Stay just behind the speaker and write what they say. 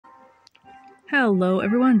Hello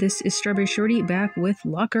everyone, this is StrawberryShorty back with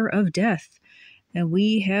Locker of Death, and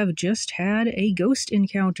we have just had a ghost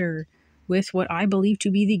encounter with what I believe to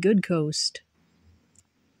be the good ghost.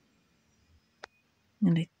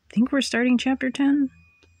 And I think we're starting chapter 10.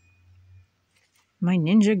 My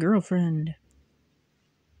ninja girlfriend.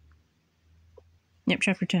 Yep,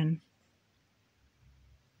 chapter 10.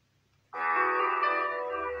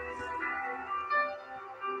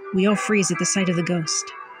 We all freeze at the sight of the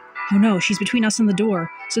ghost. Oh no, she's between us and the door,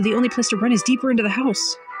 so the only place to run is deeper into the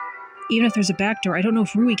house. Even if there's a back door, I don't know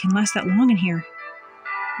if Rui can last that long in here.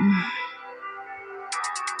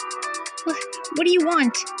 What do you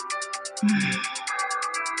want?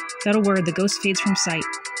 Without a word, the ghost fades from sight.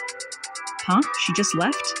 Huh? She just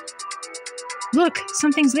left? Look,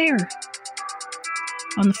 something's there.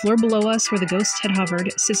 On the floor below us, where the ghost had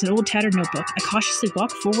hovered, sits an old tattered notebook. I cautiously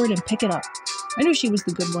walk forward and pick it up. I knew she was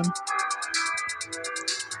the good one.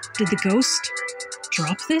 Did the ghost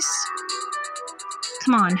drop this?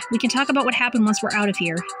 Come on, we can talk about what happened once we're out of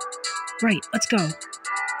here. Right, let's go.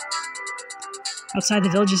 Outside, the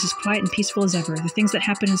village is as quiet and peaceful as ever. The things that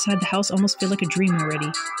happen inside the house almost feel like a dream already.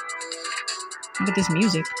 Look at this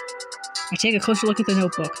music. I take a closer look at the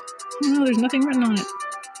notebook. No, there's nothing written on it.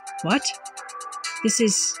 What? This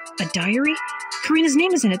is a diary? Karina's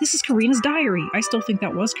name is in it. This is Karina's diary. I still think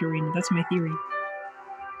that was Karina. That's my theory.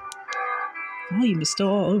 Volume is still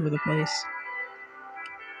all over the place.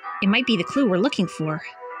 It might be the clue we're looking for.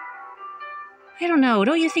 I don't know,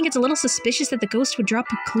 don't you think it's a little suspicious that the ghost would drop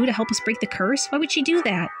a clue to help us break the curse? Why would she do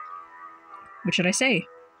that? What should I say?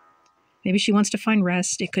 Maybe she wants to find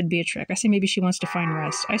rest. It could be a trick. I say maybe she wants to find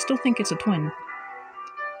rest. I still think it's a twin.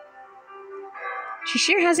 She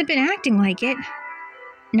sure hasn't been acting like it.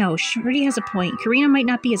 No, Shorty has a point. Karina might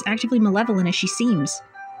not be as actively malevolent as she seems.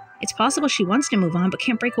 It's possible she wants to move on, but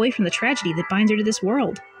can't break away from the tragedy that binds her to this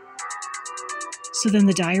world. So then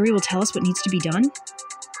the diary will tell us what needs to be done?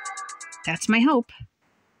 That's my hope.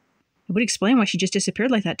 It would explain why she just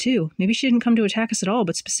disappeared like that, too. Maybe she didn't come to attack us at all,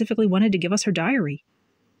 but specifically wanted to give us her diary.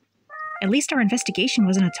 At least our investigation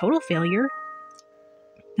wasn't a total failure.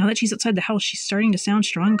 Now that she's outside the house, she's starting to sound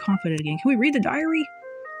strong and confident again. Can we read the diary?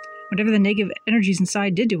 Whatever the negative energies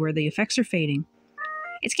inside did to her, the effects are fading.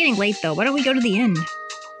 It's getting late, though. Why don't we go to the inn?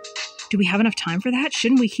 Do we have enough time for that?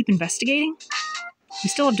 Shouldn't we keep investigating? We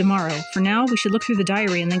still have tomorrow. For now, we should look through the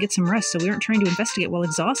diary and then get some rest so we aren't trying to investigate while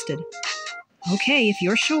exhausted. Okay, if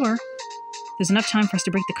you're sure. There's enough time for us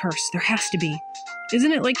to break the curse. There has to be.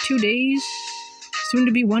 Isn't it like 2 days? Soon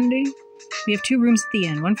to be 1 day? We have 2 rooms at the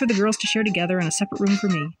inn. One for the girls to share together and a separate room for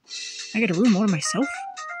me. I get a room all to myself?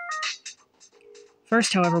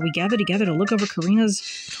 First, however, we gather together to look over Karina's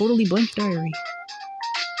totally blank diary.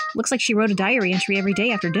 Looks like she wrote a diary entry every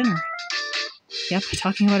day after dinner. Yep,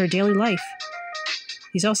 talking about her daily life.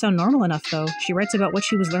 These all sound normal enough, though. She writes about what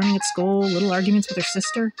she was learning at school, little arguments with her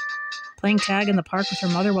sister, playing tag in the park with her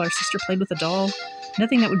mother while her sister played with a doll.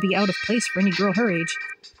 Nothing that would be out of place for any girl her age.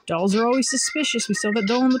 Dolls are always suspicious. We saw that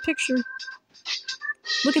doll in the picture.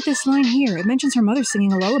 Look at this line here. It mentions her mother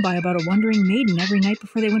singing a lullaby about a wandering maiden every night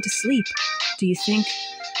before they went to sleep. Do you think...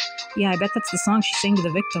 Yeah, I bet that's the song she sang to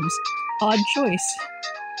the victims. Odd choice.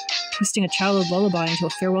 Twisting a childhood lullaby into a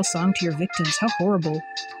farewell song to your victims. How horrible.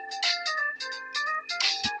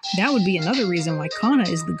 That would be another reason why Kana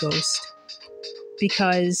is the ghost.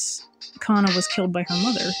 Because Kana was killed by her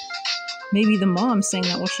mother. Maybe the mom sang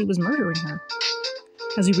that while she was murdering her.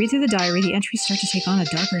 As we read through the diary, the entries start to take on a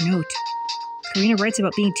darker note. Karina writes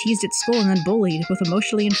about being teased at school and then bullied, both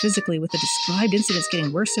emotionally and physically, with the described incidents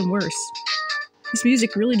getting worse and worse. This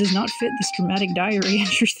music really does not fit this dramatic diary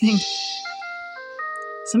entry thing.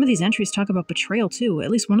 Some of these entries talk about betrayal, too.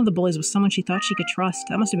 At least one of the bullies was someone she thought she could trust.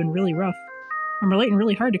 That must have been really rough. I'm relating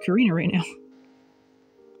really hard to Karina right now.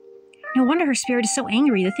 No wonder her spirit is so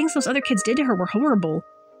angry. The things those other kids did to her were horrible.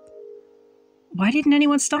 Why didn't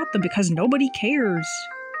anyone stop them? Because nobody cares.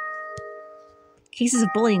 Cases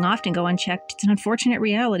of bullying often go unchecked. It's an unfortunate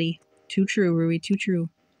reality. Too true, Rui, too true.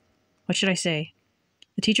 What should I say?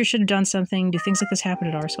 The teacher should have done something. Do things like this happen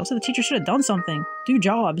at our school? So the teacher should have done something. Do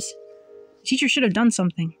jobs. The teacher should have done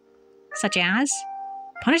something. Such as?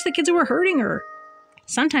 Punish the kids who were hurting her.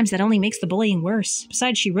 Sometimes that only makes the bullying worse.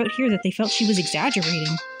 Besides, she wrote here that they felt she was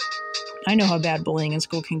exaggerating. I know how bad bullying in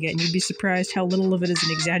school can get, and you'd be surprised how little of it is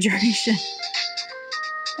an exaggeration.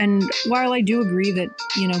 And while I do agree that,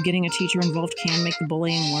 getting a teacher involved can make the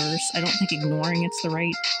bullying worse, I don't think ignoring it's the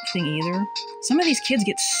right thing either. Some of these kids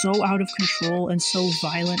get so out of control and so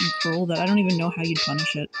violent and cruel that I don't even know how you'd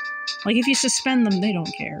punish it. Like, if you suspend them, they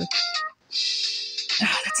don't care.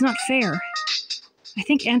 That's not fair. I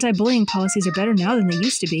think anti-bullying policies are better now than they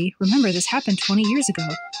used to be. Remember, this happened 20 years ago.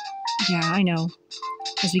 Yeah, I know.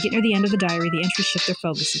 As we get near the end of the diary, the entries shift their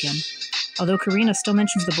focus again. Although Karina still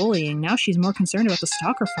mentions the bullying, now she's more concerned about the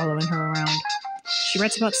stalker following her around. She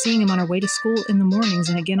writes about seeing him on her way to school in the mornings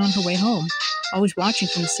and again on her way home, always watching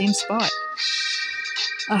from the same spot.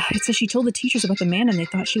 It says she told the teachers about the man and they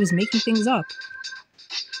thought she was making things up.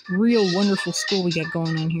 Real wonderful school we get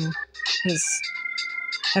going on here. This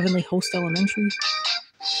Heavenly Host Elementary.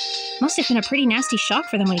 Must have been a pretty nasty shock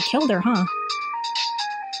for them when he killed her, huh?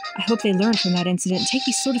 I hope they learn from that incident and take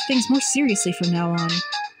these sort of things more seriously from now on.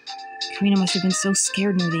 Karina must have been so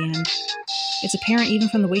scared near the end. It's apparent even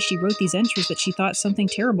from the way she wrote these entries that she thought something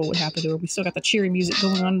terrible would happen to her. We still got the cheery music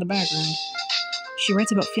going on in the background. She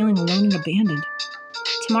writes about feeling alone and abandoned.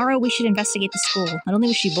 Tomorrow we should investigate the school. Not only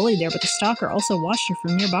was she bullied there, but the stalker also watched her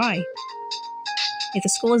from nearby. If the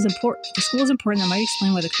school is important, that might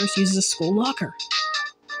explain why the curse uses a school locker.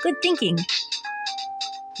 Good thinking.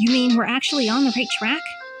 You mean we're actually on the right track?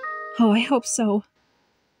 Oh, I hope so.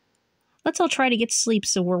 Let's all try to get to sleep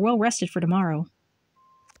so we're well rested for tomorrow.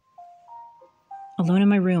 Alone in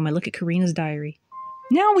my room, I look at Karina's diary.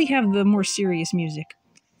 Now we have the more serious music.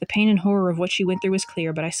 The pain and horror of what she went through is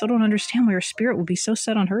clear, but I still don't understand why her spirit would be so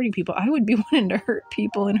set on hurting people. I would be wanting to hurt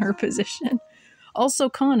people in her position. Also,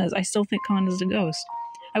 Kana's. I still think Kana's the ghost.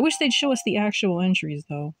 I wish they'd show us the actual entries,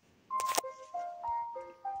 though.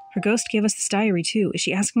 Her ghost gave us this diary, too. Is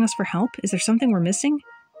she asking us for help? Is there something we're missing?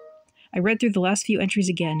 I read through the last few entries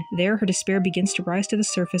again. There, her despair begins to rise to the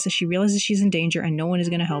surface as she realizes she's in danger and no one is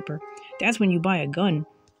going to help her. That's when you buy a gun.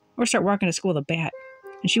 Or start walking to school with a bat.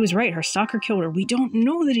 And she was right, her stalker killed her. We don't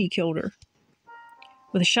know that he killed her.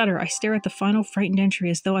 With a shudder, I stare at the final frightened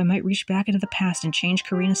entry as though I might reach back into the past and change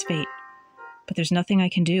Karina's fate. But there's nothing I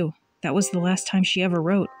can do. That was the last time she ever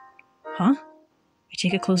wrote. Huh? I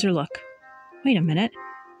take a closer look. Wait a minute.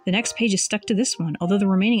 The next page is stuck to this one. Although the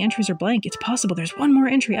remaining entries are blank, it's possible there's one more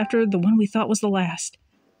entry after the one we thought was the last.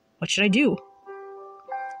 What should I do?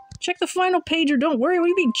 Check the final page or don't worry. What do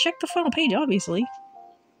you mean? Check the final page, obviously.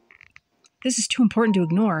 This is too important to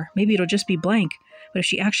ignore. Maybe it'll just be blank. But if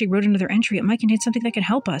she actually wrote another entry, it might contain something that can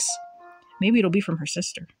help us. Maybe it'll be from her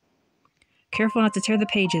sister. Careful not to tear the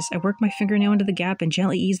pages, I work my fingernail into the gap and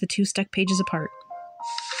gently ease the two stuck pages apart.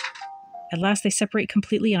 At last they separate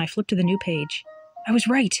completely and I flip to the new page. I was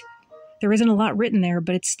right. There isn't a lot written there,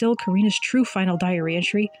 but it's still Karina's true final diary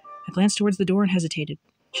entry. I glanced towards the door and hesitated.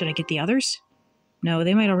 Should I get the others? No,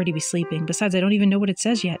 they might already be sleeping. Besides, I don't even know what it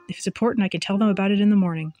says yet. If it's important, I can tell them about it in the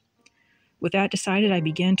morning. With that decided, I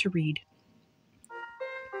began to read.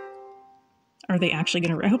 Are they actually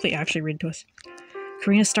going to... I hope they actually read to us.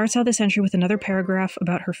 Karina starts out this entry with another paragraph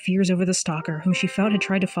about her fears over the stalker, whom she felt had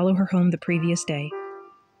tried to follow her home the previous day.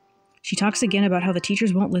 She talks again about how the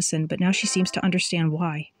teachers won't listen, but now she seems to understand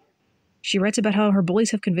why. She writes about how her bullies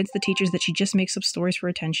have convinced the teachers that she just makes up stories for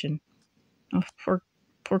attention. Oh, poor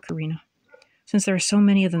Karina. Since there are so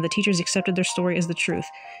many of them, the teachers accepted their story as the truth.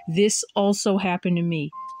 This also happened to me.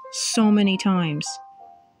 So many times.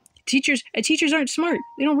 Teachers aren't smart.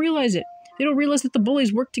 They don't realize it. They don't realize that the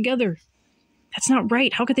bullies work together. That's not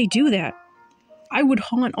right. How could they do that? I would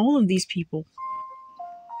haunt all of these people.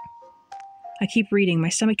 I keep reading, my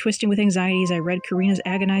stomach twisting with anxiety as I read Karina's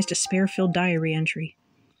agonized, despair-filled diary entry.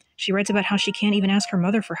 She writes about how she can't even ask her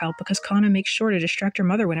mother for help because Kana makes sure to distract her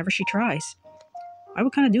mother whenever she tries. Why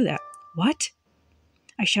would Kana do that? What?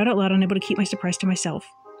 I shout out loud, unable to keep my surprise to myself.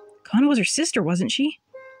 Kana was her sister, wasn't she?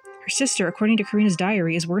 Her sister, according to Karina's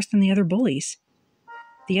diary, is worse than the other bullies.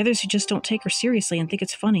 The others who just don't take her seriously and think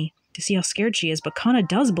it's funny to see how scared she is, but Kana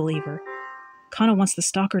does believe her. Kana wants the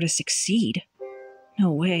stalker to succeed.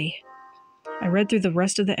 No way. I read through the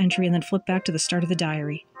rest of the entry and then flipped back to the start of the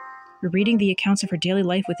diary. Rereading the accounts of her daily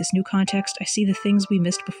life with this new context, I see the things we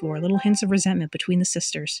missed before, little hints of resentment between the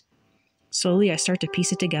sisters. Slowly, I start to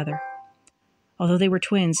piece it together. Although they were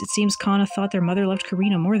twins, it seems Kana thought their mother loved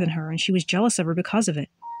Karina more than her, and she was jealous of her because of it.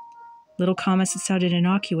 Little comments that sounded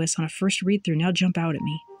innocuous on a first read-through now jump out at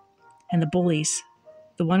me. And the bullies.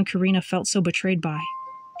 The one Karina felt so betrayed by.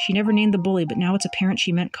 She never named the bully, but now it's apparent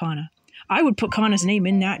she meant Kana. I would put Kana's name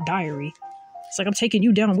in that diary. It's like I'm taking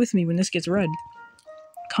you down with me when this gets read.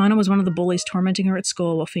 Kana was one of the bullies tormenting her at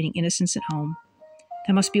school while feigning innocence at home.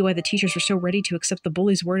 That must be why the teachers were so ready to accept the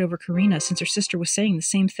bully's word over Karina, since her sister was saying the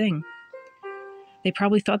same thing. They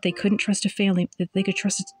probably thought they could trust a family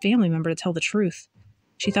member to tell the truth.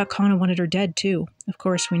 She thought Kana wanted her dead, too. Of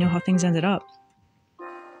course, we know how things ended up.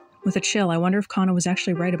 With a chill, I wonder if Kana was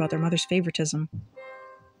actually right about their mother's favoritism.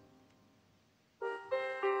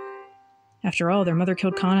 After all, their mother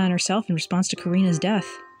killed Kana and herself in response to Karina's death.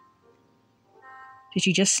 Did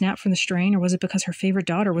she just snap from the strain, or was it because her favorite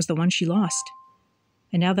daughter was the one she lost?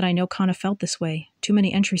 And now that I know Kana felt this way, too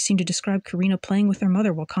many entries seem to describe Karina playing with her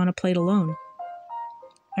mother while Kana played alone.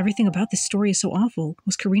 Everything about this story is so awful.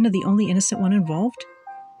 Was Karina the only innocent one involved?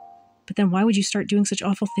 But then why would you start doing such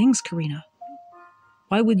awful things, Karina?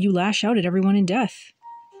 Why would you lash out at everyone in death?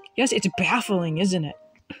 Yes, it's baffling, isn't it?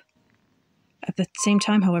 At the same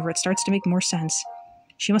time, however, it starts to make more sense.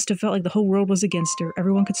 She must have felt like the whole world was against her,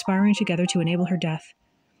 everyone conspiring together to enable her death.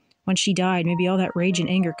 When she died, maybe all that rage and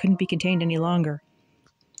anger couldn't be contained any longer.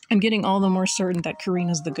 I'm getting all the more certain that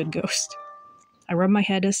Karina's the good ghost. I rub my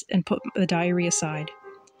head and put the diary aside.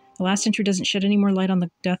 The last entry doesn't shed any more light on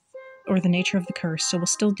the death or the nature of the curse, so we'll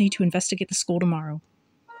still need to investigate the school tomorrow.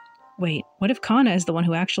 Wait, what if Kana is the one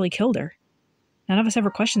who actually killed her? None of us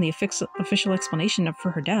ever questioned the official explanation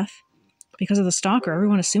for her death. Because of the stalker,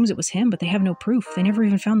 everyone assumes it was him, but they have no proof. They never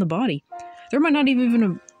even found the body. There might not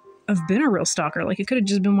even have been a real stalker. Like, it could have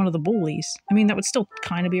just been one of the bullies. I mean, that would still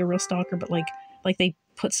kind of be a real stalker, but like they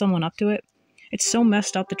put someone up to it. It's so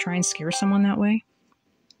messed up to try and scare someone that way.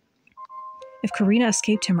 If Karina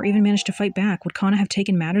escaped him or even managed to fight back, would Kana have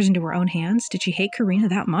taken matters into her own hands? Did she hate Karina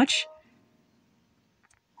that much?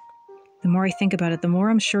 The more I think about it, the more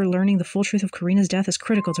I'm sure learning the full truth of Karina's death is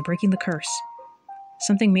critical to breaking the curse.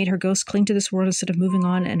 Something made her ghost cling to this world instead of moving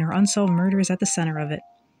on, and her unsolved murder is at the center of it.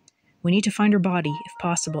 We need to find her body, if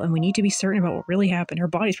possible, and we need to be certain about what really happened. Her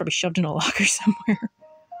body's probably shoved in a locker somewhere.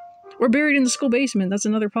 Or buried in the school basement. That's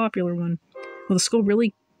another popular one. Will the school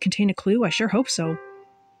really contain a clue? I sure hope so.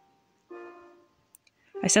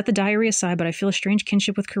 I set the diary aside, but I feel a strange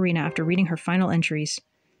kinship with Karina after reading her final entries.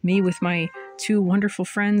 Me with my 2 wonderful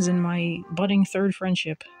friends and my budding 3rd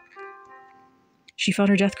friendship. She felt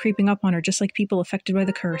her death creeping up on her just like people affected by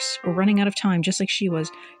the curse, or running out of time just like she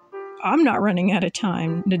was. I'm not running out of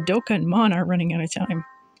time. Nodoka and Mon aren't running out of time.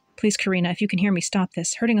 Please, Karina, if you can hear me, stop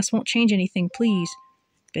this. Hurting us won't change anything, please.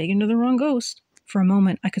 Begging to the wrong ghost. For a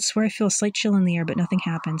moment, I could swear I feel a slight chill in the air, but nothing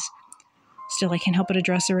happens. Still, I can't help but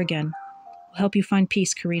address her again. I'll help you find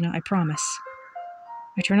peace, Karina, I promise.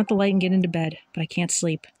 I turn up the light and get into bed, but I can't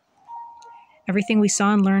sleep. Everything we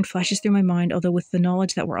saw and learned flashes through my mind, although with the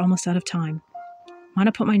knowledge that we're almost out of time.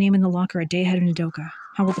 Mana put my name in the locker a day ahead of Nodoka.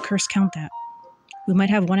 How will the curse count that? We might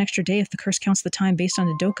have 1 extra day if the curse counts the time based on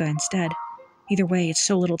Nodoka instead. Either way, it's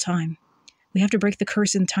so little time. We have to break the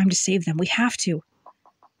curse in time to save them. We have to.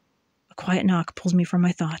 A quiet knock pulls me from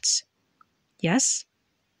my thoughts. Yes?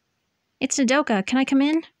 It's Nodoka. Can I come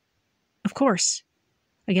in? Of course.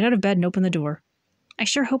 I get out of bed and open the door. I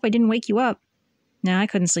sure hope I didn't wake you up. Nah, I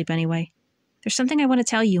couldn't sleep anyway. There's something I want to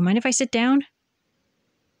tell you. Mind if I sit down?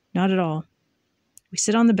 Not at all. We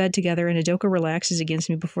sit on the bed together and Nodoka relaxes against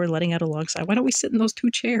me before letting out a long sigh. Why don't we sit in those 2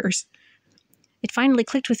 chairs? It finally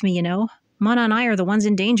clicked with me, you know. Mana and I are the ones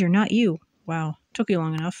in danger, not you. Wow, took you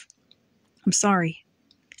long enough. I'm sorry.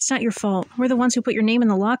 It's not your fault. We're the ones who put your name in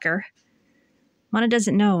the locker. Mana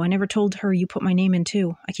doesn't know. I never told her you put my name in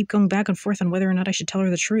too. I keep going back and forth on whether or not I should tell her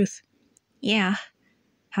the truth. Yeah.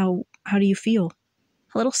 How do you feel?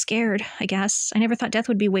 A little scared, I guess. I never thought death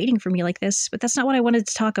would be waiting for me like this, but that's not what I wanted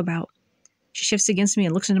to talk about. She shifts against me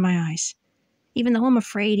and looks into my eyes. Even though I'm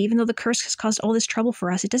afraid, even though the curse has caused all this trouble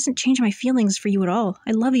for us, it doesn't change my feelings for you at all.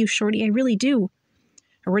 I love you, Shorty. I really do.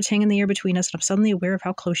 Her words hang in the air between us, and I'm suddenly aware of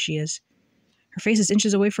how close she is. Her face is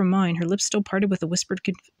inches away from mine, her lips still parted with the whispered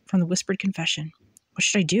confession. What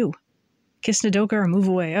should I do? Kiss Nodoka or move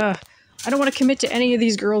away? I don't want to commit to any of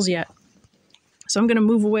these girls yet. So I'm going to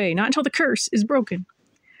move away, not until the curse is broken.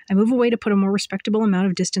 I move away to put a more respectable amount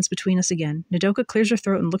of distance between us again. Nodoka clears her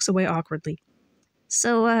throat and looks away awkwardly.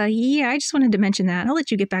 So, yeah, I just wanted to mention that. I'll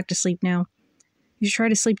let you get back to sleep now. You should try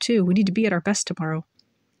to sleep too. We need to be at our best tomorrow.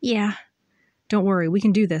 Yeah. Don't worry, we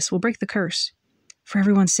can do this. We'll break the curse. For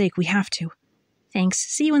everyone's sake, we have to. Thanks.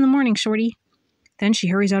 See you in the morning, Shorty. Then she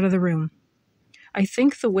hurries out of the room. I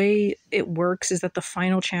think the way it works is that the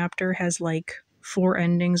final chapter has like 4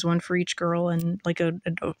 endings, 1 for each girl, and like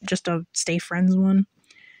just a stay friends one.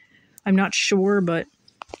 I'm not sure, but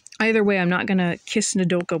either way, I'm not going to kiss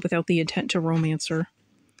Nodoka without the intent to romance her.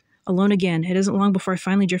 Alone again, it isn't long before I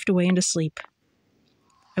finally drift away into sleep.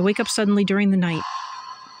 I wake up suddenly during the night.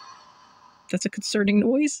 That's a concerning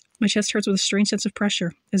noise. My chest hurts with a strange sense of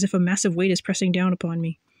pressure, as if a massive weight is pressing down upon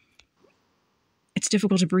me. It's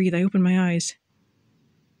difficult to breathe. I open my eyes.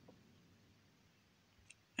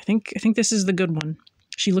 I think this is the good one.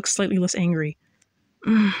 She looks slightly less angry.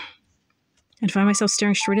 And find myself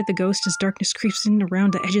staring straight at the ghost as darkness creeps in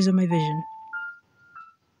around the edges of my vision.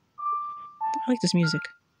 I like this music.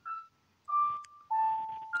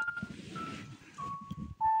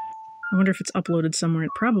 I wonder if it's uploaded somewhere.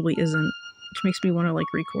 It probably isn't, which makes me want to, like,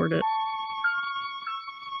 record it.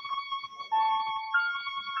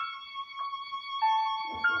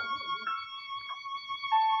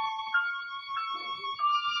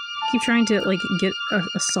 Keep trying to, like, get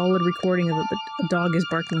a solid recording of it, but a dog is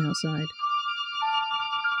barking outside.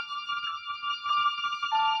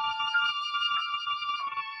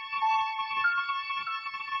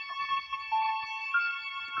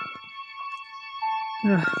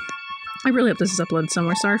 Ugh. I really hope this is uploaded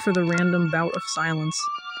somewhere. Sorry for the random bout of silence.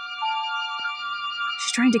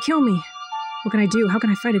 She's trying to kill me. What can I do? How can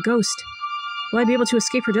I fight a ghost? Will I be able to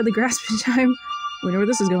escape her deadly grasp in time? We know where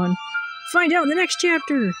this is going. Find out in the next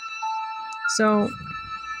chapter! So,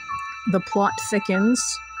 the plot thickens.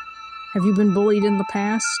 Have you been bullied in the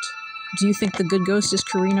past? Do you think the good ghost is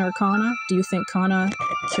Karina or Kana? Do you think Kana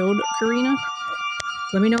killed Karina?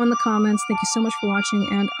 Let me know in the comments. Thank you so much for watching,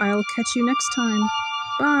 and I'll catch you next time.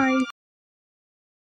 Bye!